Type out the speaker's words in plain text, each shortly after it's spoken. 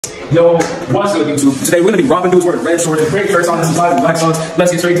Yo, what's up YouTube? Today we're gonna be robbing dudes wearing red shorts and gray shirts on this black songs.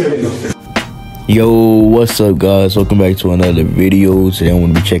 Let's get straight to the video. Yo, what's up guys? Welcome back to another video. Today I'm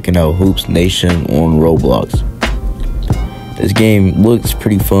gonna be checking out Hoops Nation on Roblox. This game looks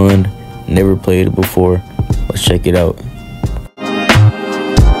pretty fun. Never played it before. Let's check it out.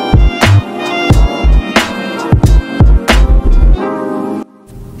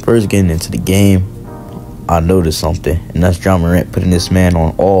 First getting into the game, I noticed something, and that's John Morant putting this man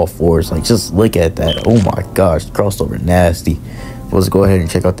on all fours. Like, just look at that. Oh my gosh, crossover nasty. Let's go ahead and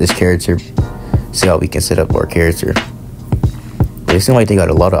check out this character, see how we can set up our character. They seem like they got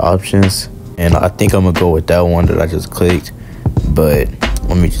a lot of options, and I think I'm gonna go with that one that I just clicked. But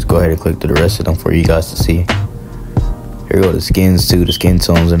let me just go ahead and click through the rest of them for you guys to see. Here go the skins too, the skin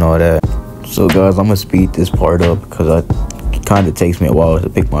tones and all that. So guys, I'm gonna speed this part up because it kind of takes me a while to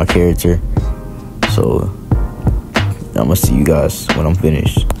pick my character. So I'm gonna see you guys when I'm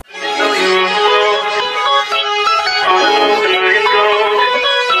finished.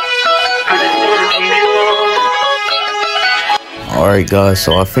 Alright guys,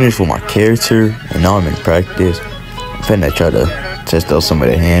 so I finished with my character and now I'm in practice. I'm finna try to test out some of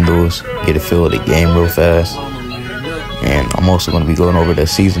the handles, get a feel of the game real fast. And I'm also gonna be going over the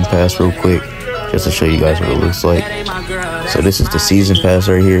season pass real quick, just to show you guys what it looks like. So this is the season pass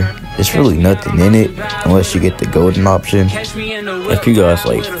right here. There's really nothing in it unless you get the golden option. If you guys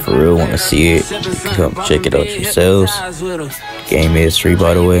like for real want to see it, you can come check it out yourselves. Game is free,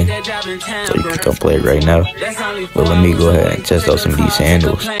 by the way, so you can come play it right now. But let me go ahead and test out some of these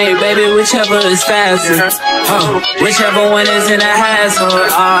handles. Hey baby, whichever is faster. Whichever one is in a hassle.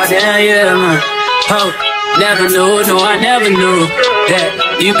 Oh damn yeah, man. Never knew, no, I never knew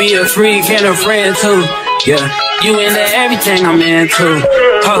that you be a freak and a friend too. Yeah, you into everything I'm into.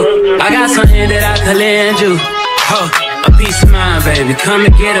 I got something that I could lend you. A peace of mind, baby. Come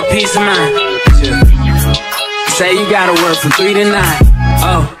and get a peace of mind. Yeah. Say you gotta work from 3 to 9.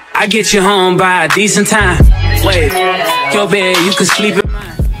 I get you home by a decent time. Wait, your bed, you can sleep in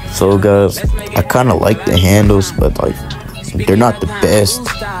mine. So guys, I kind of like the handles, but like they're not the best.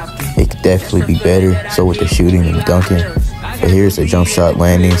 It could definitely be better. So with the shooting and dunking. But here's the jump shot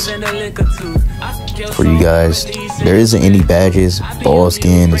landings for you guys. There isn't any badges, ball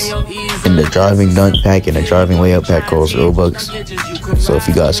skins, in the driving dunk pack and the driving layup pack calls Robux. So if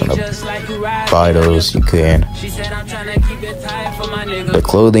you guys want to buy those, you can. The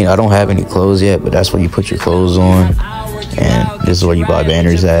clothing, I don't have any clothes yet, but that's where you put your clothes on. And this is where you buy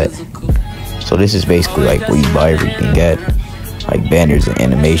banners at. So this is basically like where you buy everything at. Like banners and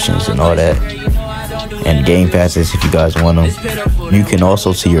animations and all that. And game passes if you guys want them. You can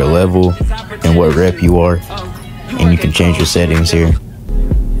also see your level and what rep you are. And you can change your settings here.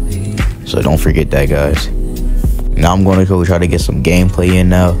 So don't forget that, guys. Now I'm going to go try to get some gameplay in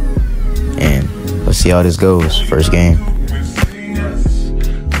now. And let's see how this goes. First game.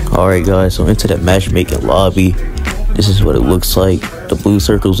 Alright guys, so into that matchmaking lobby. This is what it looks like. The blue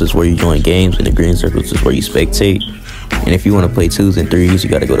circles is where you join games, and the green circles is where you spectate. And if you want to play 2s and 3s, you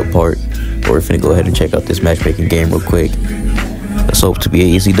got to go to part. Or we're finna go ahead and check out this matchmaking game real quick. Let's hope to be an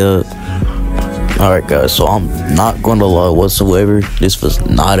easy dub. Alright guys, so I'm not going to lie whatsoever. This was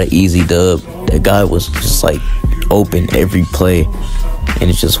not an easy dub. That guy was just like open every play. And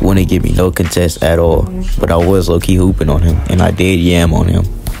it just wouldn't give me no contest at all. But I was low-key hooping on him. And I did yam on him.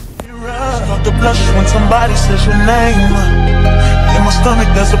 The blush when somebody says your name. In my stomach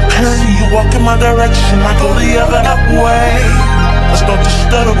there's a pain. You walk in my direction, I go the other way. I start to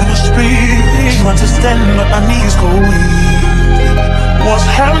stutter when you speak. You understand what my knees go weak. What's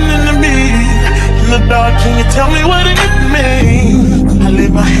happening to me? In the dark, can you tell me what it means? I lay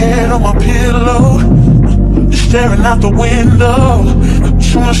my head on my pillow, staring out the window,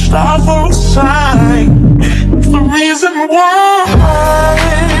 trying to stop for a sign. It's the reason why.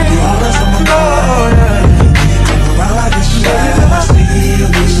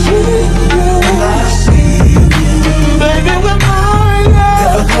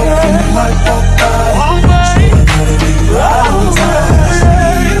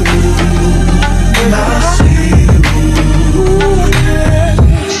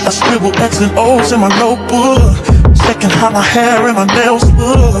 I scribble X and O's in my notebook, checking how my hair and my nails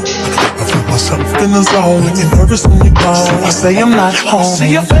look. I feel myself in the zone, when you're nervous when you go. I say I'm not home.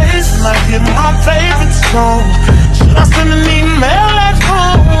 See your face and I hear my favorite song. Should I send an email at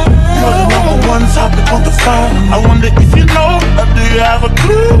home? You're the #1 topic on the phone. I wonder if you know, or do you have a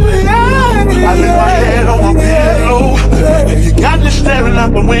clue? I lay my head on my pillow, and you got me staring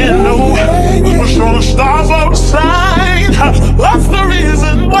out the window. We're showing stars outside. What's the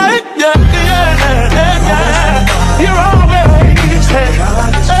reason why? Yeah, yeah, yeah, yeah. You're always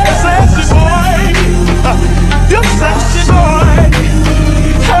hey.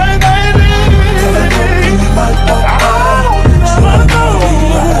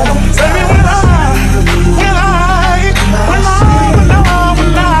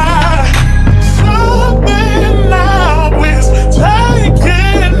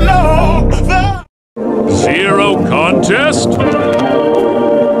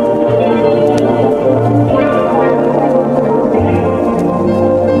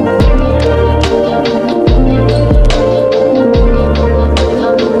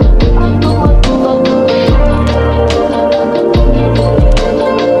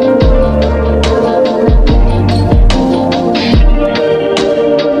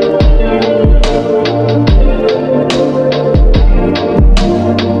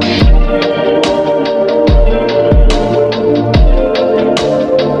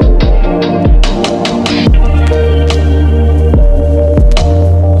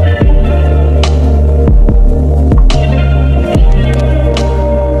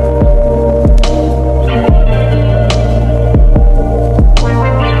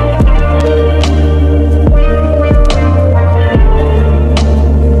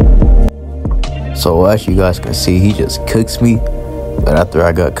 So as you guys can see, he just cooks me. But after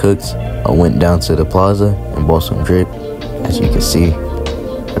I got cooked, I went down to the plaza and bought some drip. As you can see,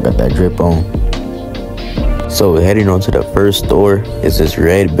 I got that drip on. So heading on to the first store is this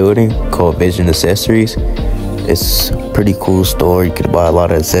red building called Vision Accessories. It's a pretty cool store. You can buy a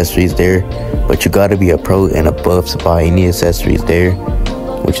lot of accessories there, but you gotta be a pro and above to buy any accessories there,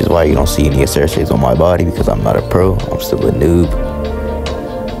 which is why you don't see any accessories on my body, because I'm not a pro. I'm still a noob.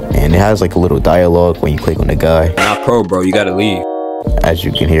 And it has like a little dialogue when you click on the guy. Not pro, bro. You gotta leave. As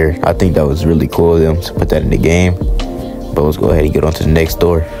you can hear, I think that was really cool of them to put that in the game. But let's go ahead and get on to the next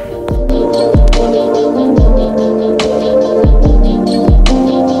store.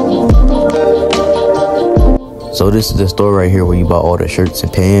 So this is the store right here where you buy all the shirts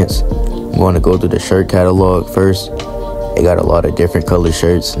and pants. I'm going to go through the shirt catalog first. They got a lot of different color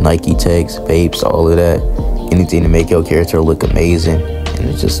shirts, Nike tags, Vapes, all of that. Anything to make your character look amazing, and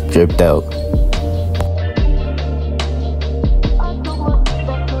it's just dripped out.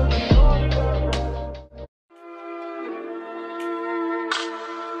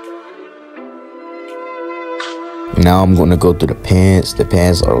 Now I'm going to go through the pants. The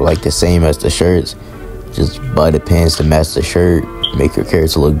pants are like the same as the shirts. Just buy the pants to match the shirt, make your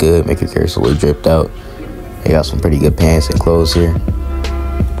character look good, make your character look dripped out. They got some pretty good pants and clothes here.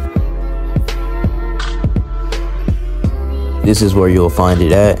 This is where you'll find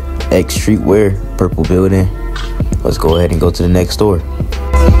it at, X Streetwear, purple building. Let's go ahead and go to the next store.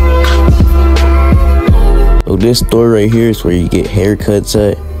 So this store right here is where you get haircuts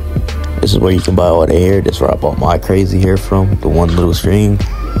at. This is where you can buy all the hair. This is where I bought my crazy hair from, the one little string.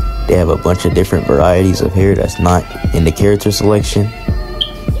 They have a bunch of different varieties of hair that's not in the character selection,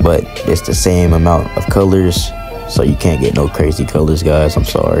 but it's the same amount of colors, so you can't get no crazy colors, guys. I'm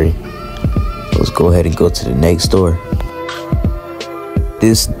sorry. Let's go ahead and go to the next store.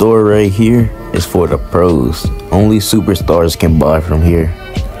 This store right here is for the pros. Only superstars can buy from here.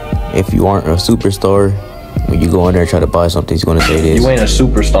 If you aren't a superstar, when you go in there and try to buy something, he's gonna say this: You ain't a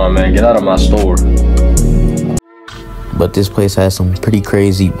superstar, man. Get out of my store. But this place has some pretty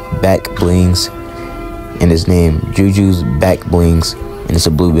crazy back blings, and it's named Juju's Back Blings, and it's a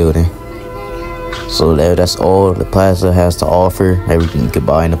blue building. So that's all the plaza has to offer, everything you can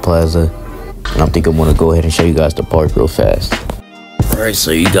buy in the plaza. And I think I'm gonna go ahead and show you guys the park real fast. Alright, so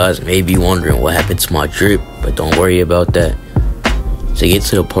you guys may be wondering what happened to my drip, but don't worry about that. To get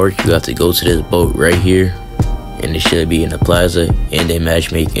to the park, you have to go to this boat right here, and it should be in the plaza and in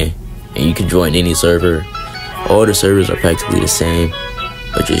matchmaking, and you can join any server. All the servers are practically the same,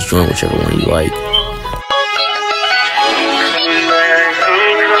 but just join whichever one you like.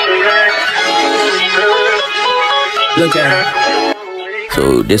 Look at her.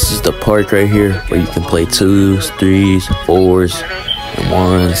 So this is the park right here where you can play 2s, 3s, 4s, and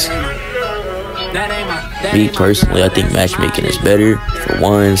 1s. Me personally, I think matchmaking is better for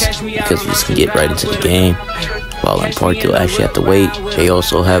 1s because you just can get right into the game. While in park, you'll actually have to wait. They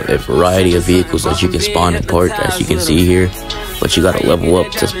also have a variety of vehicles that you can spawn in park, as you can see here. But you gotta level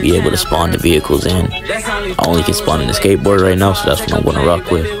up to be able to spawn the vehicles in. I only can spawn in the skateboard right now, so that's what I'm gonna rock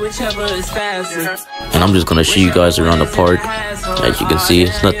with. And I'm just gonna show you guys around the park. As you can see,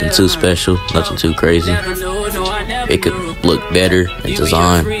 it's nothing too special, nothing too crazy. It could look better in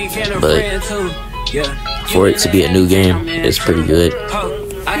design, but for it to be a new game, it's pretty good.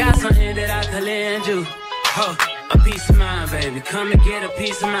 I got something that I can lend you. A piece of mind, baby. Come and get a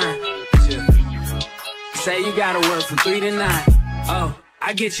piece of mind. Say you gotta work from 3 to 9. Oh,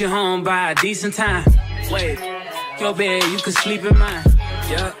 I get you home by a decent time. Wait, your bed, you can sleep in mine.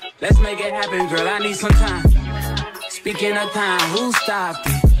 Yeah, let's make it happen, girl. I need some time. Speaking of time, who stopped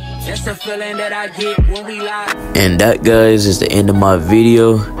it? That's the feeling that I get when we lie. And that, guys, is the end of my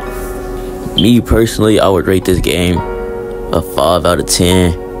video. Me personally, I would rate this game a 5 out of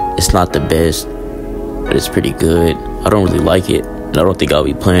 10. It's not the best, but it's pretty good. I don't really like it, and I don't think I'll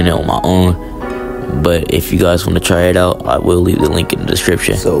be playing it on my own. But if you guys want to try it out, I will leave the link in the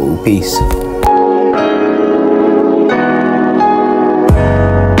description. So, peace.